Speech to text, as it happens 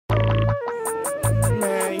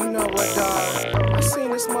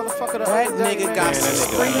this motherfucker the That other day, nigga man. got some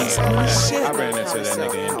sprees on his shit. I ran into that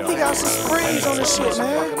nigga N-Dow. He got some sprees on his shit,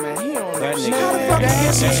 man. That nigga, How the fuck you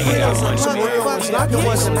get some sprees on his shit? Not the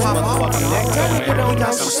ones that pop off. That nigga don't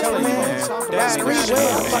got some shit, man. That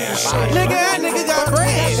nigga, that nigga got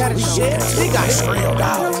bread. He got skrill,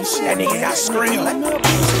 dog. That nigga got skrill.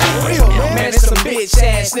 Man, there's some bitch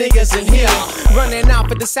ass niggas in here running out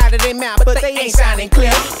for the side of their mouth, but they ain't sounding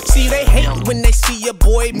clear. See, they hate when they see your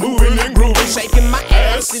boy moving and grooving, shaking my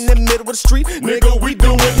ass in the middle of the street. Nigga, we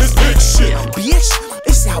doing this big shit. Bitch,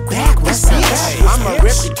 it's Albackwardz, bitch. I'ma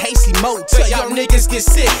rip the Casey Mo till y'all niggas get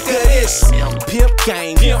sick of this pimp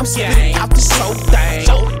game. I'm spitting out this whole thing.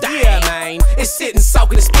 Yeah, man, it's sitting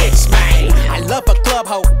soaking this bitch, man. I love a club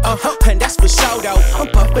hoe, and that's for sure though. I'm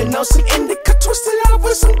puffing on some indica, twisted up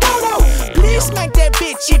with some dodo. Please smack that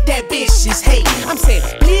bitch if that bitch is hate. I'm saying,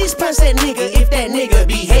 please punch that nigga if that nigga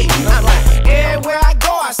be hating. I'm like, everywhere I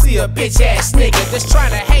go, I see a bitch ass nigga that's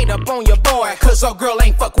trying to hate up on your boy, cause her girl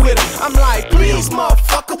ain't fuck with him. I'm like, please,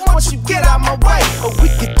 motherfucker, won't you get out my way? Or we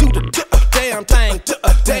could do the damn thing,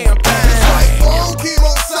 damn thing. It's like, whoa,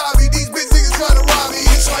 Kemosabe, these bitch niggas tryna rob me.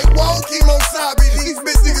 It's like, whoa, Kemosabe, these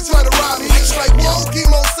bitch niggas tryna rob me. It's like, whoa,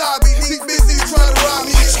 Kemosabe, these bitch niggas tryna rob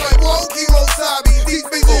me. It's like, whoa, Kemosabe, these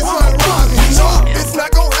bitch niggas tryna rob me. No, it's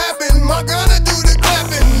not gon' happen, my gonna do the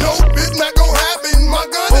clapping. Nope, it's not gon' happen, my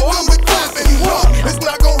gonna do the clapping. Nope, it's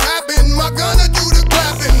not gon' happen, my gonna do the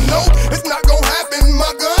clapping. Nope, it's not gon' happen,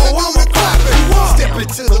 my gonna do the clapping. Step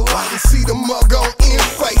into the light and see the mug on in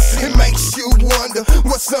face. It makes you wonder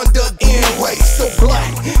what's under in waist. So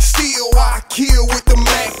black, still I kill with the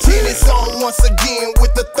Mac 10. It's on once again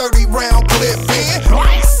with the 30-round clip in.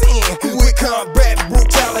 Sin with combat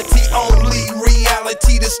brutality, only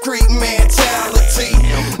reality, the street mentality.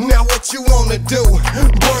 Now what you wanna do?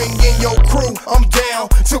 Bring in your crew, I'm down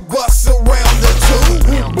to bust around the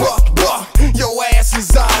two. Buck, your ass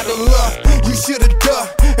is out of luck. You should've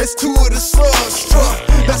ducked as two of the slugs struck.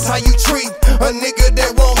 That's how you treat a nigga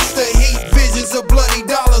that wants to heat. Visions of bloody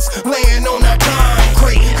dollars laying on that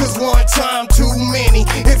concrete. Cause one time too many,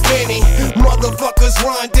 if any motherfuckers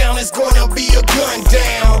run down, it's gonna be a gun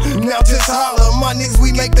down. Now just holler, my niggas,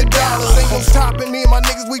 we make the dollars. Ain't no stopping me and my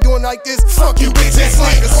niggas, we doing like this. Fuck you bitch ass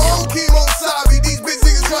niggas. Whoa, Kemosabe, these bitch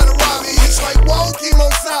niggas tryna rob me. It's like, whoa,